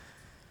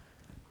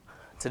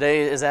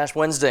Today is Ash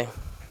Wednesday,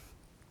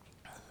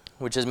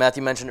 which, as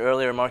Matthew mentioned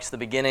earlier, marks the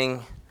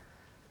beginning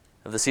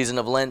of the season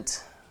of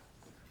Lent,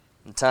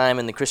 the time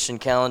in the Christian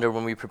calendar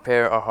when we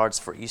prepare our hearts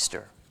for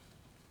Easter.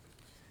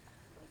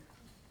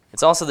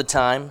 It's also the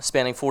time,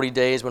 spanning 40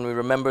 days, when we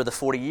remember the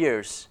 40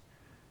 years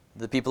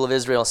the people of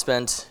Israel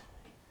spent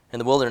in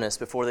the wilderness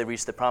before they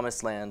reached the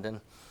Promised Land,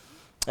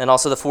 and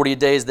also the 40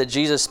 days that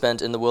Jesus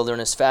spent in the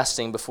wilderness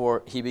fasting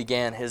before he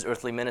began his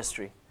earthly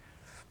ministry.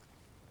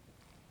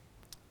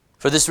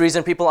 For this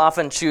reason, people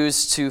often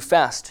choose to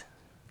fast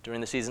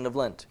during the season of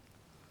Lent,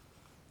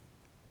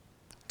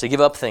 to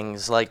give up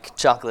things like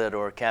chocolate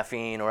or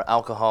caffeine or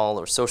alcohol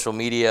or social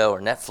media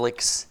or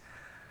Netflix.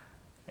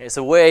 It's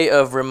a way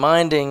of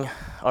reminding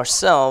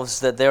ourselves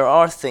that there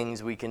are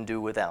things we can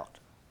do without,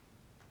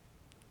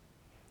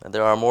 that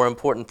there are more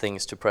important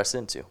things to press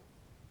into.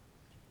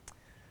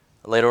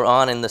 Later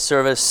on in the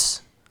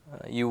service,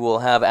 you will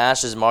have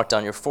ashes marked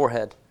on your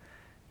forehead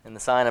and the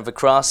sign of a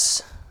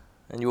cross.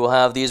 And you will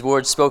have these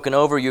words spoken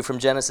over you from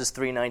Genesis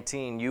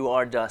 3:19. You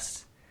are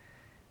dust,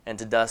 and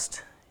to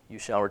dust you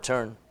shall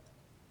return.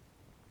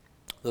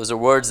 Those are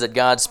words that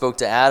God spoke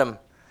to Adam,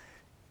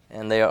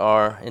 and they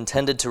are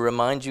intended to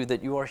remind you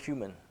that you are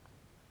human,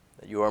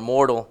 that you are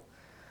mortal,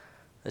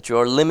 that you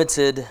are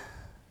limited,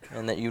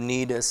 and that you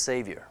need a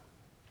Savior.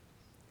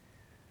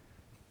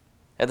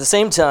 At the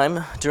same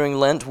time, during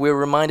Lent, we're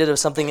reminded of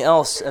something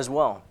else as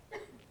well.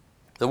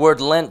 The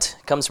word Lent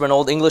comes from an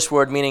Old English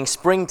word meaning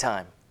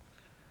springtime.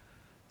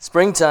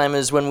 Springtime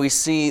is when we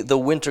see the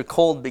winter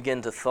cold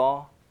begin to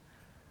thaw,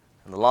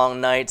 and the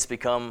long nights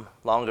become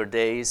longer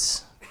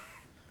days,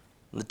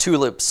 and the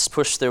tulips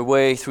push their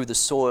way through the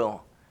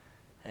soil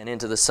and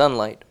into the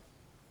sunlight.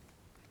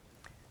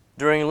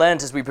 During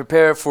Lent, as we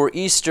prepare for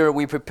Easter,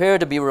 we prepare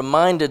to be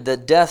reminded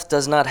that death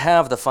does not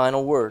have the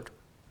final word.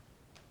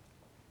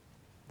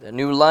 That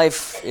new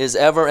life is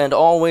ever and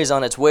always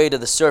on its way to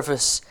the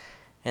surface,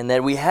 and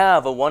that we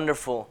have a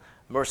wonderful,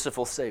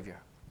 merciful Savior,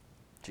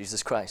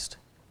 Jesus Christ.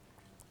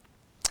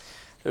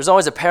 There's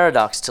always a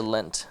paradox to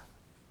Lent,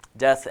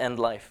 death and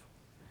life,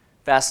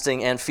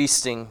 fasting and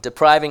feasting,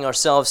 depriving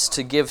ourselves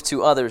to give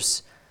to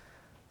others.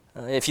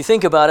 If you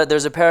think about it,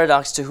 there's a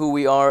paradox to who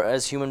we are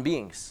as human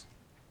beings.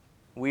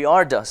 We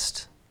are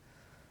dust,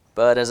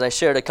 but as I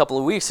shared a couple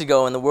of weeks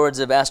ago in the words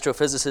of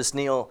astrophysicist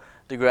Neil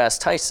deGrasse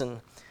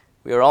Tyson,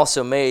 we are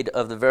also made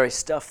of the very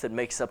stuff that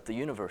makes up the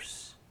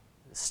universe,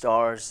 the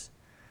stars,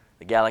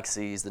 the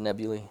galaxies, the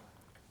nebulae,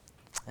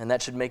 and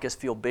that should make us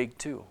feel big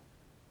too.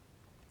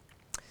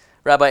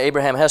 Rabbi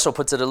Abraham Heschel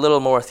puts it a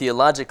little more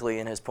theologically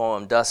in his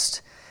poem,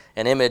 Dust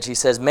and Image. He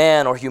says,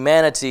 man or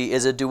humanity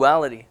is a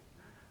duality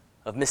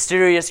of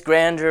mysterious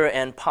grandeur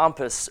and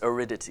pompous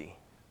aridity,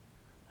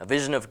 a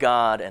vision of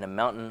God and a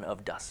mountain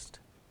of dust.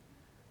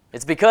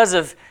 It's because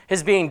of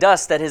his being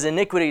dust that his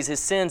iniquities, his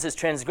sins, his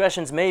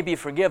transgressions may be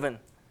forgiven.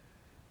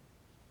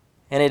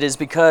 And it is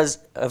because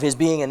of his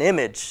being an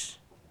image,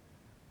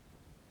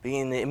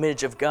 being the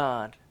image of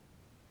God,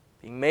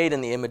 being made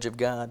in the image of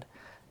God,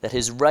 that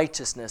his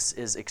righteousness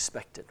is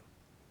expected.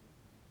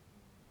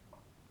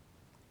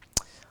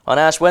 On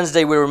Ash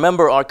Wednesday, we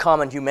remember our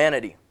common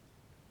humanity,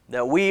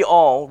 that we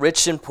all,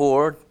 rich and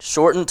poor,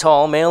 short and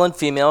tall, male and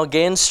female,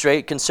 gay and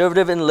straight,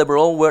 conservative and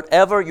liberal,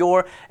 whatever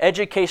your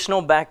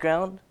educational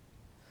background,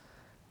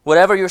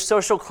 whatever your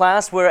social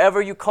class,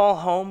 wherever you call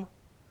home,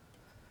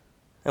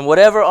 and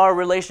whatever our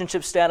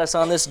relationship status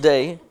on this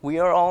day, we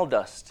are all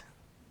dust.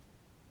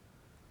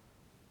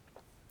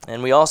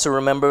 And we also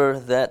remember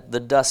that the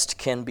dust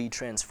can be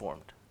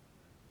transformed.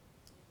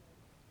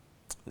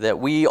 That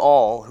we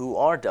all who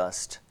are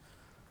dust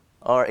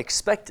are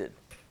expected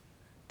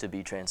to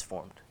be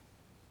transformed.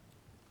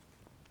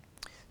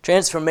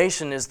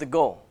 Transformation is the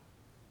goal.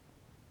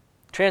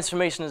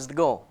 Transformation is the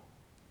goal.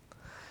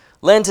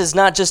 Lent is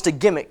not just a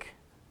gimmick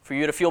for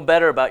you to feel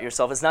better about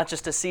yourself. It's not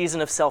just a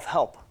season of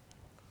self-help.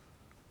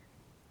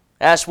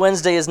 Ash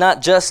Wednesday is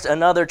not just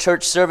another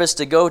church service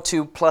to go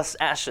to plus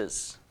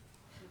ashes.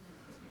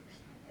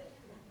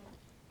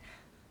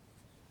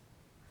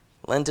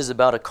 Lent is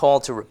about a call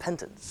to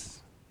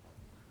repentance,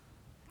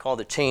 a call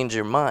to change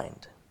your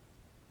mind,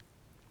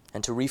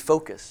 and to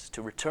refocus,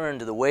 to return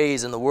to the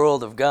ways and the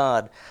world of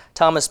God.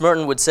 Thomas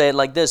Merton would say it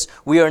like this: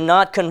 we are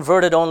not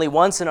converted only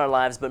once in our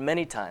lives, but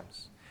many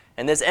times.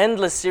 And this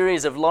endless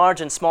series of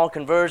large and small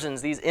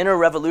conversions, these inner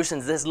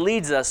revolutions, this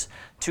leads us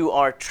to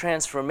our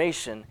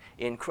transformation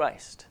in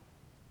Christ.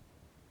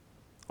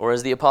 Or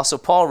as the Apostle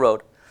Paul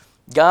wrote,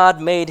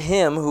 God made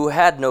him who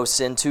had no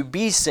sin to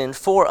be sin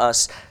for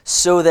us,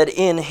 so that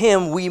in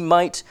him we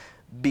might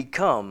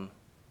become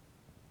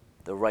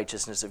the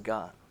righteousness of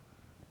God.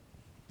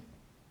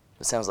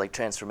 It sounds like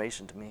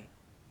transformation to me.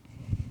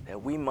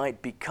 That we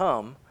might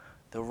become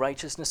the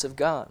righteousness of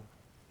God.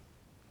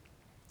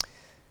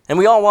 And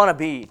we all want to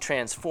be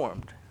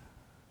transformed.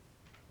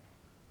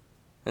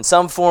 In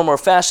some form or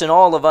fashion,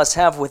 all of us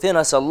have within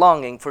us a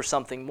longing for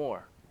something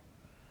more.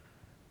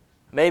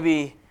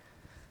 Maybe,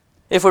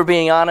 if we're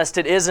being honest,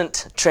 it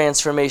isn't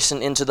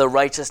transformation into the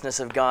righteousness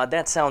of God.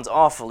 That sounds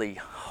awfully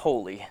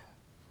holy.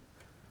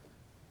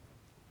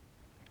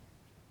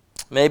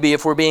 Maybe,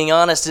 if we're being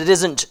honest, it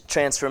isn't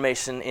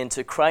transformation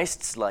into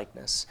Christ's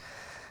likeness.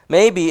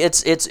 Maybe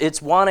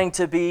it's wanting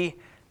to be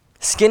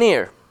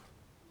skinnier,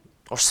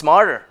 or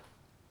smarter,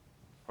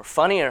 or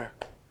funnier,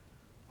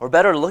 or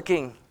better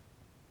looking,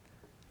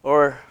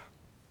 or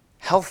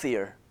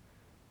healthier,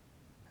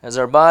 as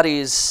our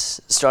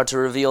bodies start to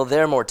reveal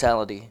their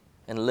mortality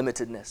and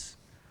limitedness,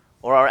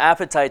 or our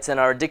appetites and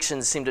our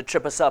addictions seem to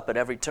trip us up at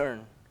every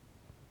turn.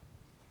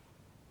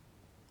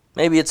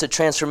 Maybe it's a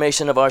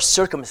transformation of our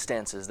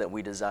circumstances that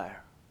we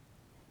desire.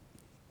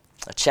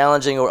 A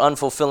challenging or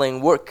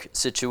unfulfilling work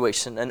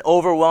situation, an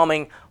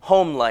overwhelming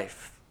home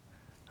life,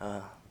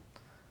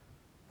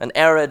 an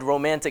arid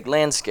romantic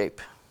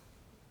landscape.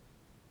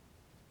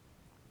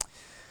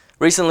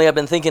 Recently, I've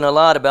been thinking a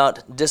lot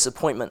about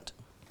disappointment.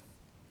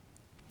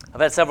 I've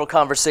had several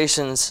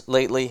conversations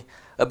lately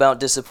about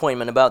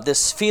disappointment, about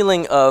this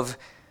feeling of,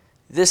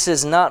 this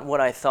is not what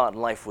I thought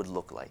life would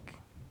look like.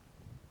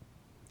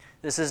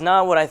 This is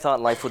not what I thought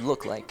life would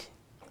look like.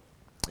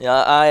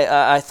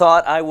 I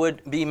thought I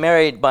would be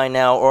married by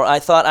now, or I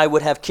thought I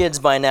would have kids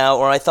by now,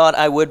 or I thought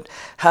I would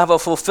have a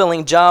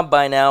fulfilling job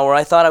by now, or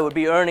I thought I would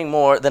be earning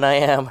more than I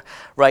am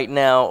right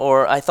now,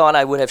 or I thought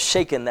I would have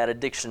shaken that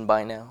addiction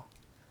by now.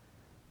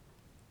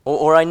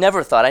 Or I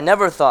never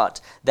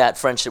thought that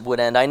friendship would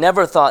end. I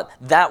never thought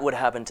that would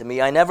happen to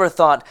me. I never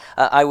thought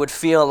I would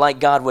feel like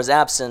God was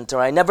absent, or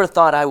I never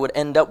thought I would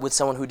end up with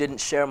someone who didn't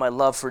share my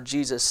love for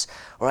Jesus,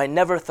 or I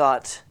never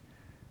thought,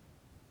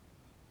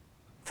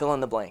 fill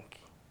in the blank.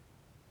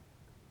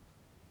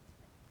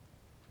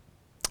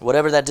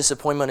 Whatever that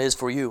disappointment is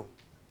for you,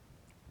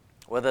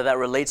 whether that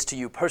relates to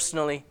you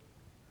personally,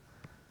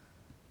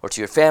 or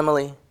to your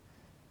family,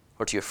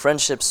 or to your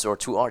friendships, or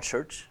to our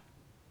church,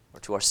 or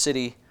to our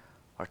city,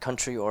 our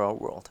country, or our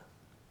world.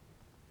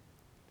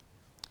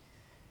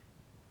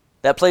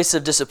 That place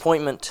of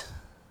disappointment,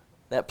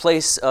 that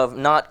place of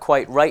not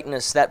quite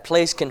rightness, that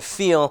place can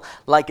feel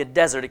like a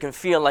desert. It can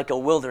feel like a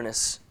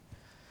wilderness.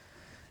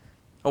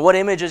 And what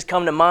images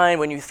come to mind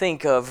when you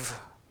think of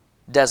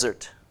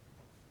desert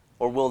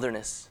or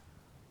wilderness?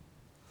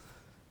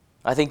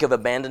 I think of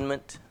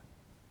abandonment,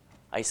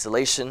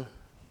 isolation,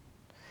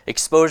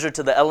 exposure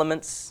to the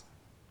elements,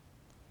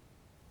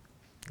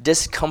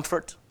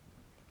 discomfort,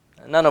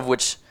 none of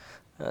which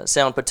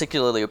sound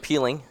particularly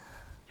appealing.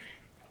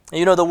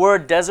 You know, the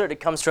word desert, it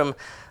comes from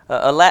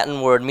a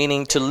Latin word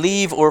meaning to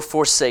leave or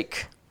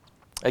forsake.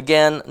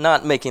 Again,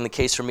 not making the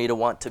case for me to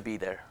want to be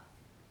there.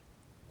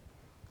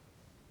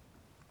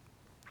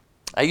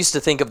 I used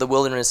to think of the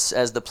wilderness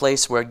as the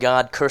place where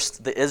God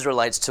cursed the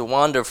Israelites to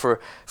wander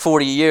for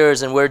 40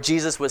 years, and where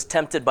Jesus was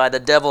tempted by the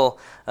devil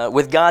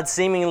with God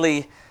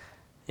seemingly,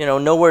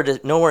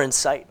 nowhere in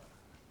sight.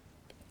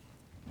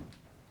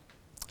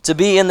 To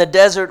be in the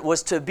desert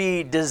was to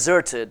be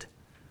deserted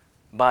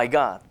by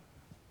God.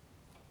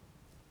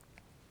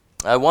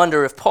 I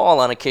wonder if Paul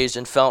on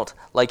occasion felt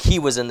like he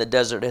was in the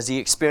desert as he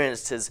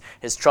experienced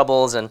his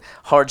troubles and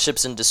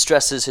hardships and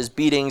distresses, his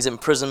beatings,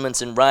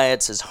 imprisonments and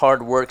riots, his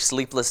hard work,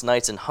 sleepless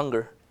nights, and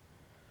hunger.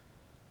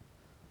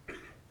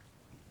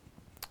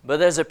 But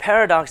there's a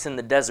paradox in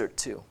the desert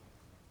too.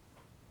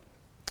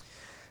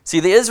 See,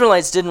 the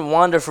Israelites didn't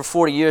wander for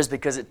 40 years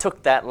because it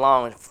took that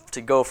long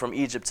to go from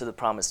Egypt to the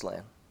Promised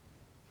Land,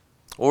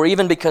 or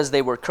even because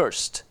they were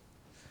cursed.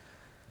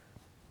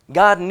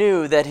 God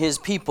knew that his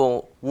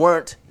people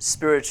weren't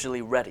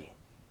spiritually ready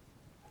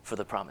for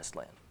the Promised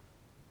Land.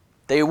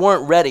 They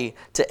weren't ready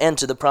to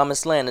enter the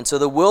Promised Land. And so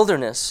the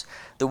wilderness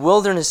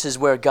is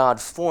where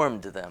God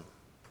formed them,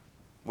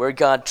 where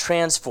God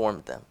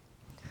transformed them.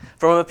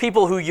 From a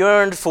people who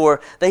yearned for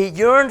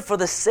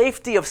the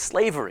safety of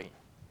slavery.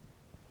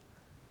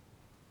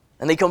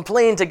 And they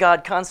complained to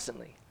God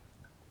constantly.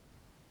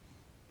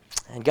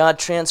 And God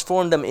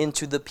transformed them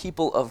into the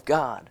people of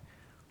God,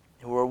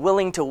 who were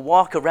willing to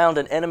walk around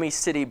an enemy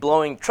city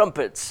blowing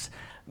trumpets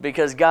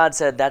because God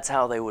said that's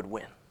how they would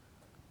win.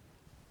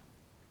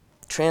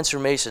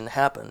 Transformation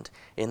happened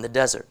in the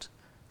desert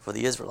for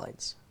the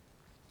Israelites.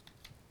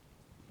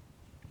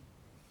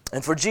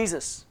 And for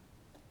Jesus,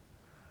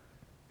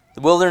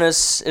 the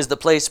wilderness is the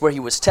place where he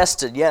was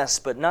tested, yes,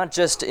 but not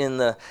just in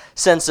the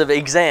sense of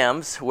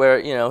exams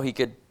where, he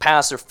could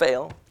pass or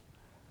fail,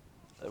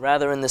 but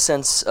rather in the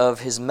sense of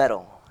his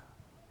mettle,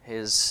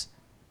 his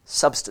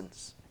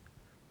substance,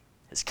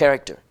 his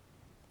character.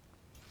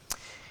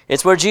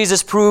 It's where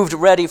Jesus proved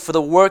ready for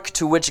the work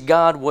to which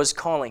God was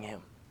calling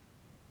him.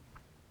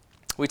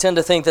 We tend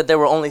to think that there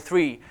were only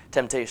 3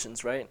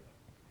 temptations, right?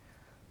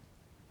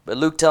 But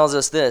Luke tells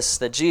us this,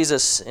 that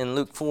Jesus, in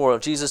Luke 4,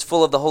 Jesus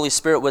full of the Holy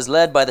Spirit was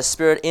led by the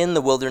Spirit in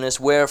the wilderness,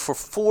 where for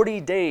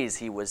 40 days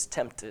he was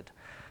tempted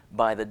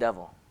by the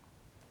devil.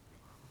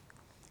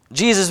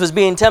 Jesus was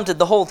being tempted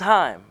the whole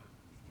time,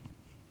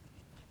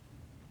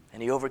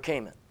 and he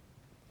overcame it.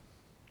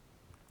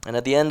 And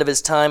at the end of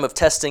his time of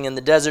testing in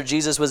the desert,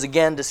 Jesus was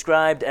again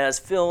described as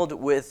filled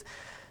with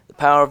the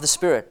power of the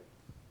Spirit.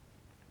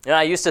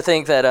 I used to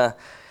think that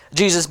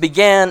Jesus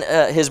began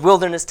his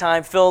wilderness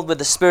time filled with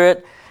the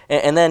Spirit,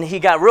 and then he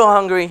got real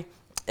hungry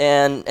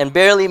and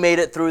barely made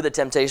it through the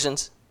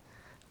temptations.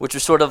 which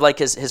was sort of like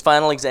his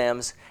final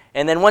exams.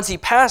 And then once he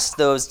passed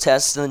those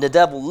tests and the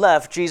devil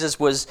left, Jesus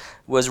was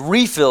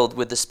refilled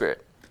with the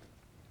Spirit.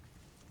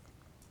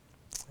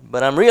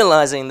 But I'm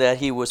realizing that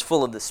he was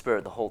full of the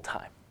Spirit the whole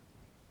time.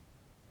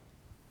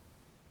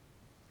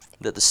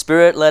 That the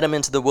Spirit led him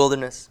into the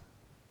wilderness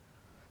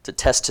to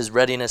test his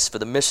readiness for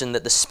the mission,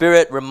 that the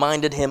Spirit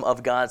reminded him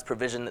of God's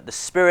provision, that the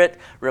Spirit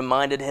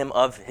reminded him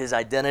of his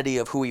identity,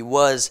 of who he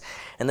was,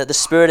 and that the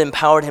Spirit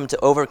empowered him to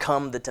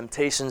overcome the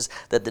temptations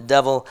that the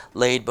devil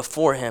laid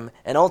before him.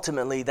 And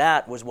ultimately,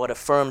 that was what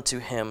affirmed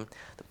to him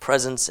the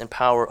presence and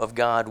power of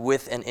God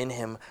with and in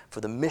him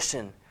for the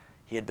mission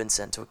he had been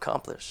sent to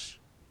accomplish.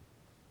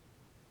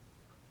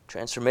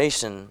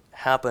 Transformation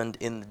happened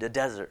in the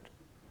desert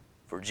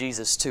for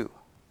Jesus too.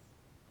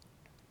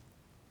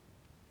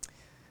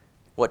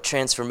 What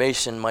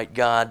transformation might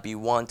God be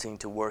wanting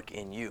to work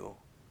in you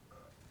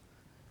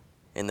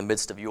in the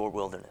midst of your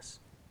wilderness,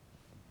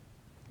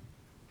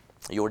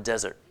 your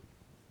desert,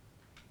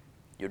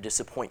 your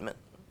disappointment,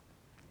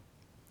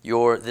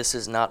 your "this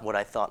is not what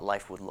I thought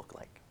life would look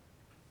like"?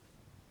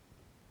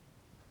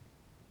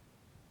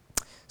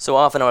 So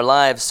often our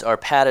lives are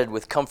padded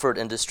with comfort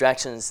and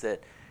distractions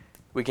that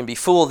we can be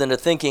fooled into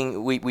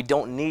thinking we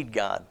don't need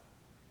God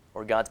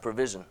or God's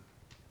provision,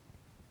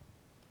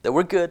 that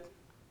we're good.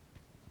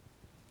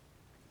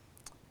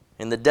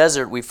 In the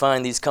desert, we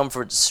find these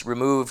comforts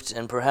removed,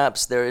 and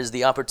perhaps there is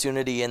the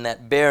opportunity in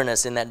that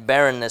bareness,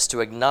 to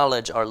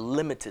acknowledge our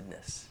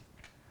limitedness.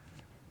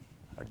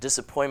 Our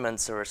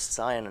disappointments are a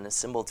sign and a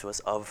symbol to us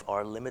of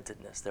our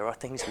limitedness. There are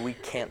things we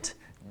can't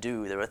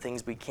do. There are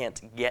things we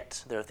can't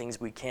get. There are things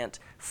we can't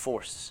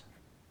force.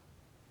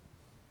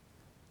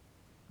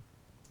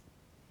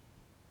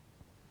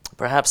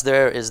 Perhaps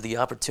there is the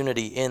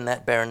opportunity in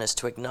that barrenness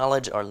to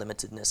acknowledge our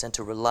limitedness and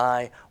to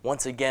rely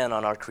once again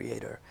on our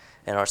Creator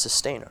and our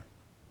Sustainer.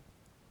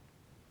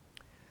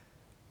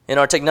 In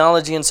our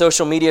technology and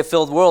social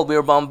media-filled world, we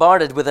are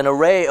bombarded with an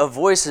array of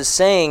voices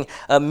saying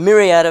a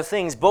myriad of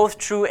things, both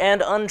true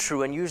and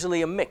untrue, and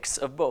usually a mix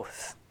of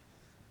both.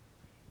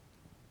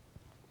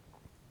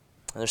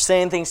 And they're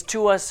saying things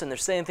to us, and they're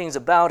saying things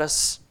about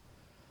us.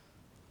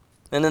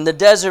 And in the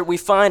desert, we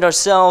find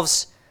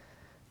ourselves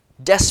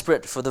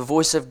desperate for the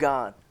voice of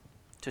God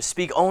to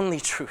speak only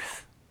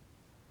truth,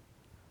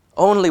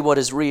 only what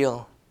is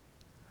real.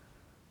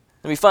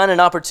 And we find an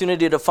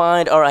opportunity to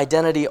find our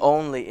identity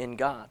only in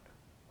God.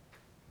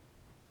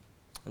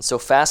 And so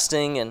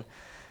fasting and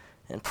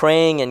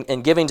praying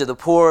and giving to the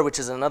poor, which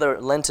is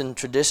another Lenten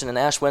tradition, an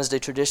Ash Wednesday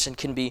tradition,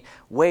 can be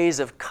ways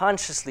of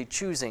consciously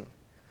choosing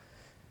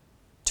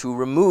to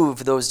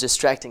remove those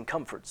distracting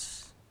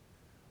comforts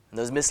and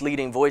those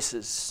misleading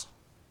voices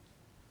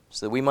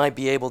so that we might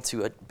be able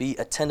to be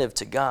attentive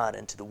to God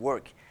and to the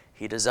work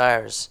He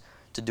desires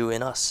to do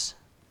in us.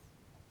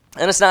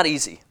 And it's not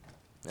easy.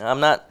 I'm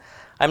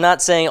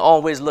not saying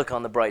always look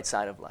on the bright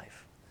side of life.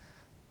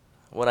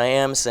 What I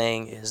am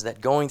saying is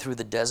that going through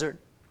the desert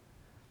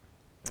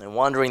and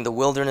wandering the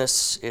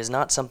wilderness is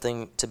not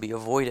something to be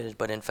avoided,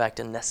 but in fact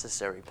a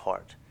necessary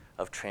part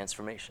of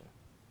transformation.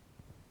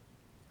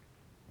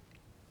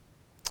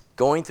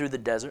 Going through the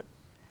desert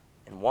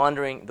and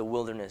wandering the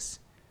wilderness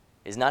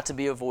is not to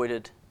be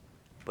avoided,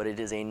 but it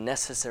is a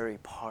necessary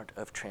part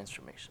of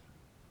transformation.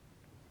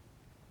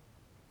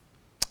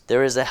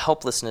 There is a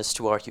helplessness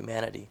to our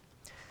humanity,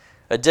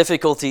 a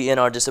difficulty in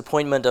our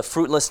disappointment, a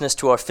fruitlessness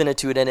to our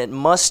finitude, and it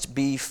must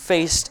be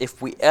faced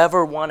if we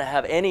ever want to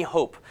have any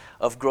hope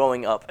of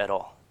growing up at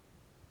all.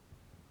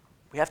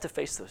 We have to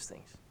face those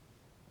things.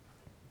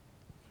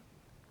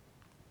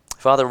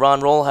 Father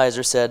Ron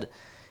Rolheiser said,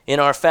 in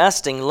our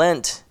fasting,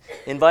 Lent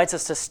invites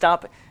us to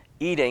stop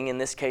eating, in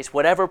this case,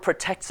 whatever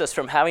protects us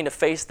from having to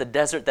face the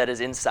desert that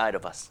is inside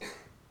of us.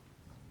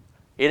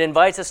 It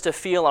invites us to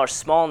feel our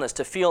smallness,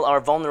 to feel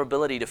our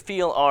vulnerability, to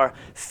feel our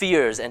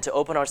fears, and to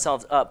open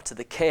ourselves up to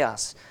the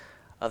chaos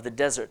of the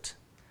desert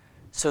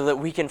so that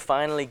we can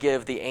finally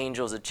give the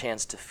angels a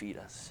chance to feed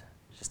us,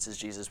 just as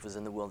Jesus was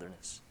in the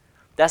wilderness.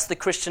 That's the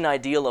Christian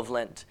ideal of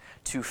Lent,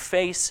 to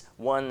face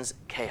one's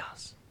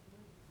chaos.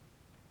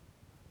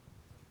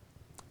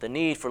 The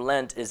need for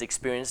Lent is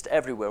experienced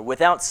everywhere.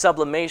 Without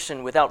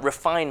sublimation, without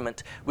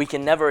refinement, we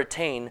can never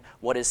attain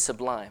what is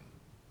sublime.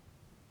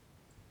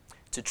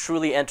 To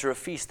truly enter a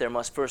feast, there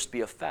must first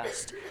be a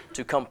fast.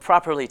 To come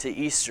properly to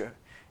Easter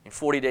in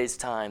 40 days'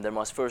 time, there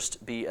must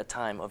first be a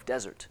time of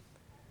desert,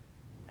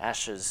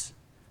 ashes,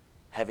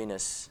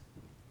 heaviness,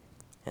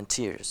 and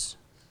tears.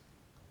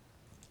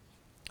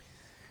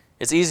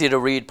 It's easy to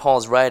read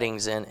Paul's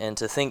writings and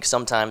to think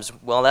sometimes,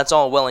 well, that's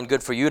all well and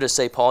good for you to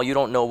say, Paul, you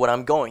don't know what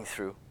I'm going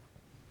through.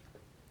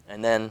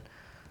 And then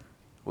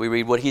we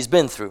read what he's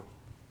been through.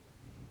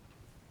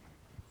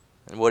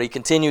 And what he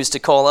continues to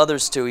call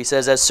others to. He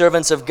says, as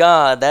servants of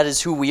God, that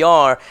is who we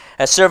are.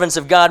 As servants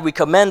of God, we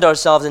commend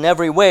ourselves in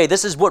every way.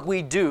 This is what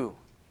we do.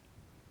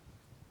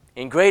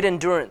 In great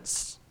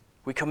endurance,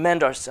 we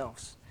commend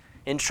ourselves.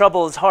 In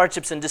troubles,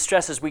 hardships, and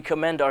distresses, we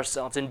commend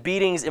ourselves. In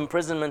beatings,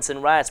 imprisonments,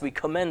 and riots, we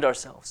commend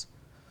ourselves.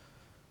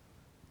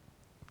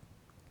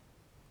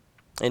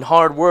 in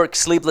hard work,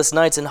 sleepless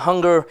nights, in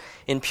hunger,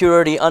 in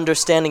purity,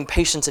 understanding,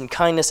 patience, and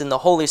kindness, in the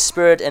Holy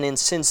Spirit, and in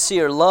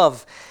sincere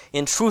love,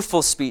 in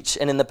truthful speech,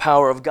 and in the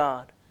power of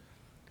God.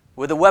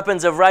 With the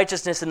weapons of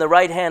righteousness in the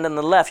right hand and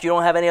the left, you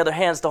don't have any other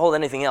hands to hold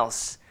anything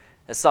else.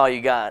 That's all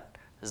you got,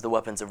 is the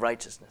weapons of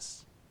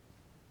righteousness.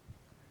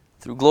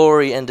 Through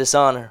glory and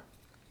dishonor,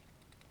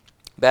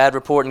 bad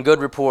report and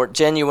good report,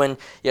 genuine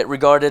yet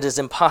regarded as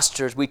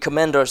impostors, we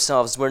commend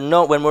ourselves. When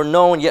we're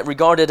known yet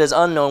regarded as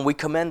unknown, we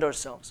commend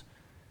ourselves.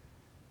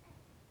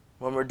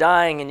 When we're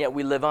dying and yet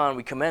we live on,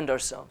 we commend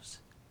ourselves.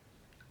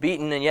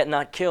 Beaten and yet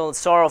not killed,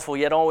 sorrowful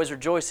yet always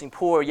rejoicing,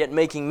 poor yet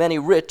making many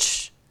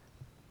rich.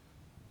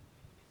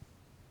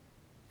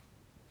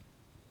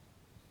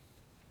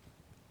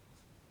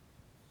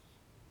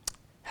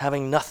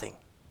 Having nothing,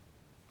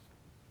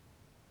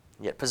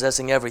 yet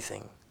possessing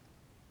everything.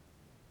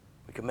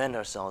 We commend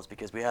ourselves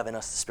because we have in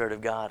us the Spirit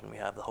of God and we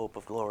have the hope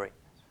of glory.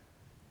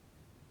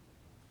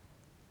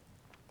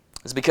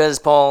 It's because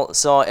Paul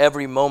saw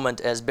every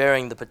moment as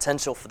bearing the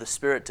potential for the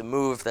Spirit to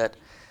move that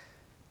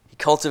he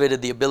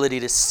cultivated the ability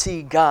to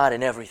see God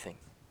in everything,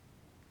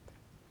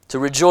 to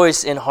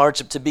rejoice in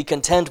hardship, to be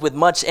content with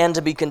much and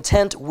to be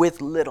content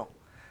with little.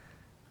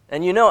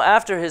 And you know,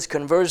 after his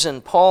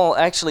conversion, Paul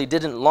actually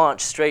didn't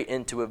launch straight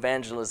into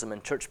evangelism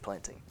and church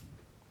planting.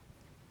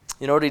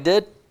 You know what he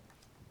did?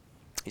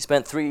 He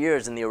spent 3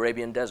 years in the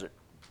Arabian desert,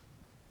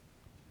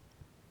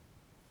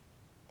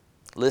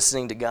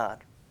 listening to God,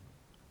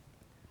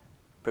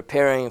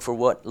 preparing for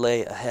what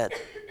lay ahead.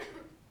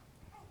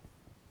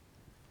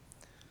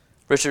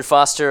 Richard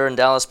Foster and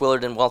Dallas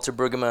Willard and Walter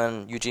Brueggemann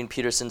and Eugene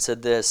Peterson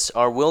said this: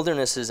 "Our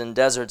wildernesses and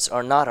deserts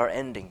are not our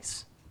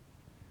endings.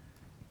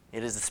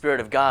 It is the Spirit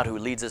of God who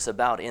leads us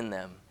about in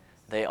them.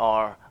 They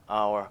are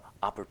our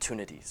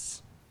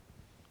opportunities."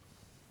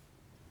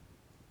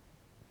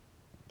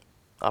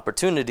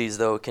 Opportunities,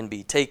 though, can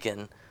be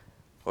taken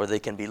or they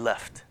can be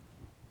left.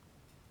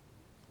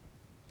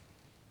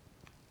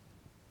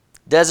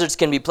 Deserts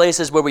can be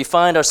places where we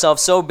find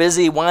ourselves so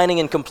busy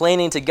whining and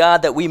complaining to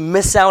God that we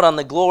miss out on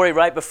the glory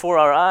right before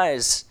our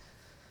eyes.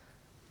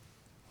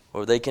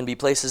 Or they can be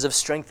places of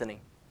strengthening,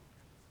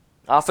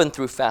 often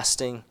through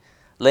fasting,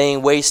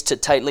 laying waste to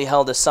tightly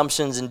held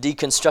assumptions and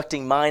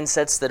deconstructing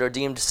mindsets that are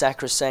deemed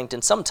sacrosanct,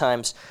 and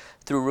sometimes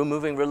through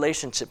removing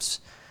relationships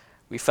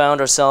we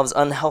found ourselves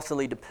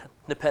unhealthily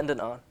dependent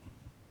on.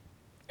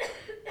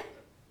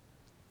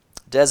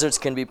 Deserts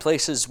can be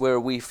places where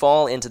we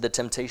fall into the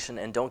temptation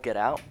and don't get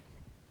out.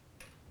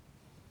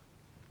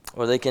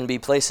 Or they can be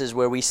places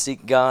where we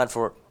seek God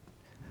for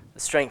the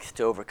strength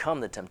to overcome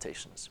the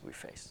temptations we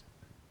face.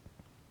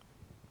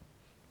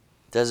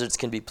 Deserts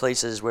can be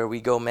places where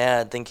we go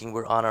mad thinking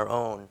we're on our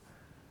own,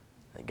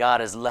 that God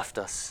has left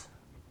us.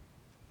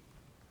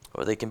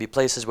 Or they can be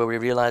places where we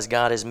realize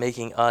God is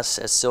making us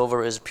as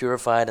silver is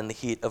purified in the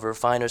heat of a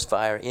refiner's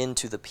fire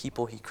into the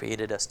people He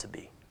created us to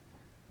be.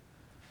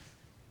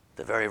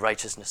 The very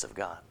righteousness of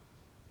God.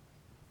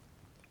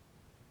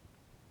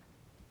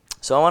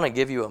 So I want to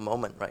give you a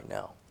moment right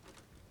now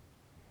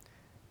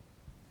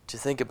to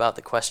think about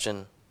the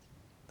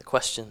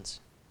questions.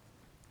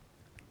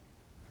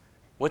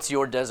 What's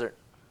your desert?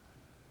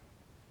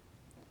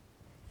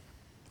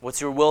 What's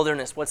your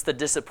wilderness? What's the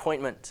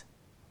disappointment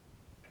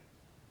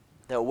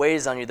that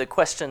weighs on you? The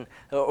question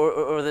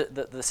or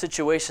the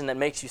situation that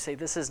makes you say,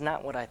 this is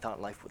not what I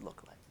thought life would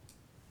look like.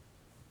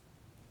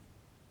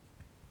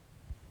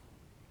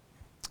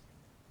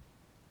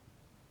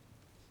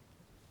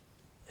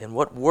 And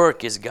what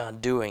work is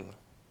God doing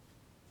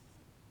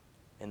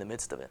in the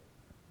midst of it?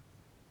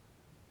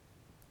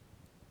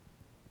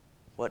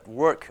 What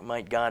work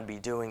might God be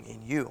doing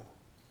in you?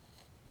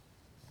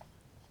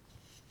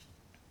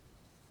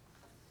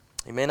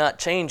 He may not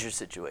change your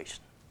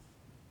situation.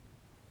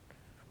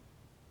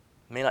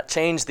 He may not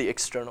change the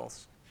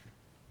externals.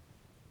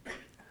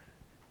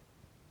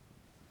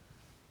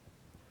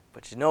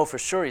 But you know for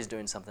sure He's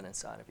doing something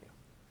inside of you.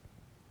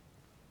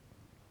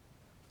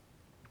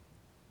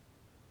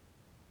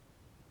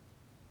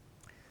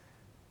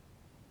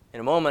 In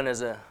a moment,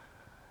 as a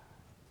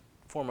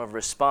form of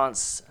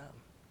response,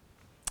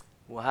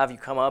 we'll have you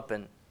come up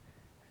and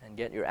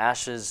get your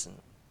ashes and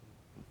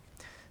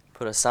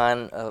put a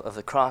sign of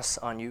the cross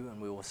on you,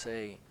 and we will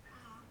say,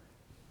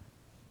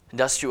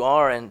 dust you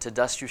are, and to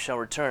dust you shall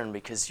return,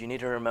 because you need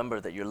to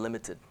remember that you're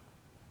limited.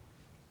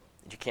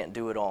 That you can't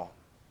do it all.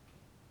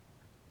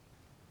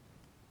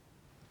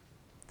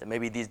 That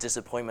maybe these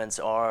disappointments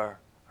are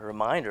a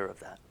reminder of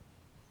that,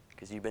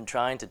 because you've been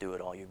trying to do it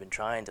all. You've been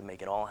trying to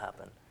make it all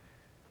happen.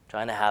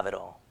 Trying to have it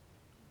all.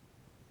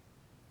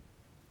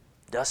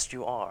 Dust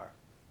you are,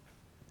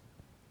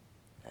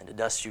 and to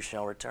dust you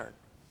shall return.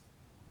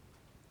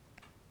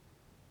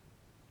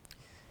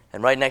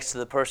 And right next to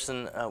the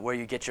person where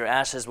you get your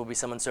ashes will be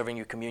someone serving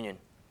you communion.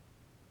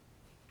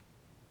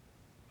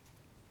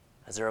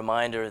 As a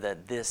reminder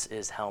that this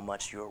is how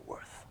much you're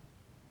worth.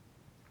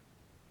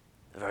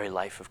 The very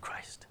life of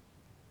Christ.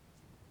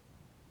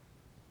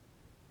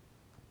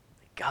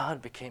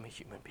 God became a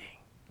human being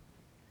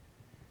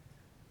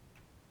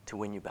to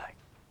win you back.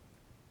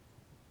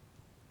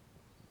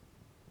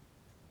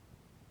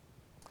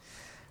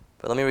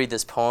 But let me read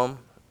this poem.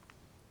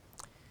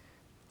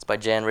 It's by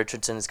Jan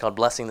Richardson. It's called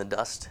Blessing the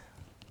Dust.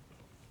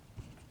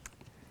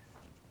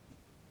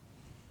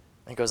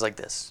 It goes like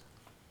this.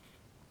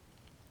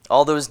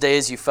 All those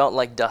days you felt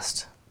like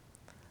dust,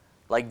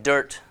 like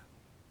dirt,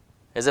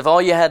 as if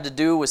all you had to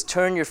do was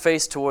turn your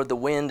face toward the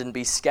wind and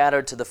be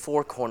scattered to the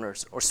four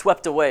corners or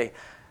swept away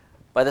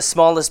by the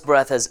smallest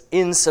breath as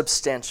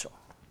insubstantial.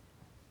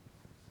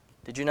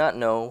 Did you not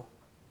know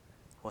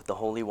what the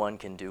Holy One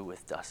can do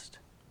with dust?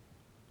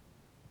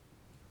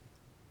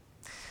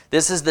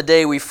 This is the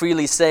day we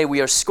freely say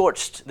we are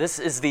scorched. This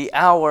is the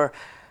hour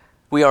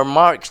we are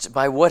marked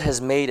by what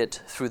has made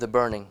it through the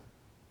burning.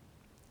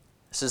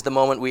 This is the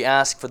moment we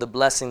ask for the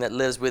blessing that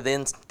lives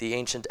within the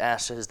ancient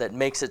ashes, that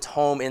makes its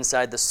home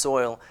inside the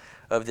soil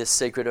of this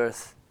sacred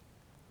earth.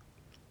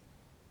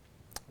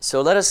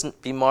 So let us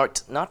be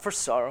marked not for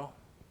sorrow,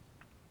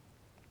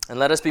 and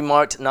let us be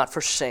marked not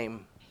for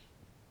shame.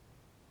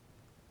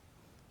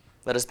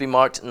 Let us be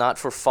marked not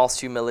for false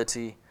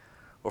humility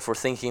or for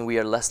thinking we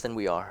are less than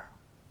we are,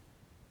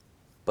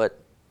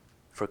 but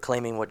for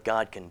claiming what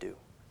God can do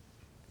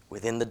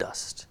within the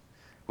dust,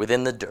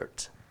 within the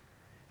dirt,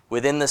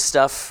 within the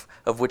stuff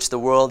of which the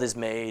world is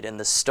made, and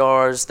the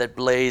stars that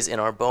blaze in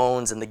our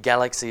bones, and the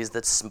galaxies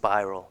that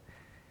spiral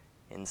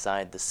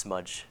inside the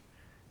smudge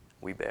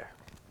we bear.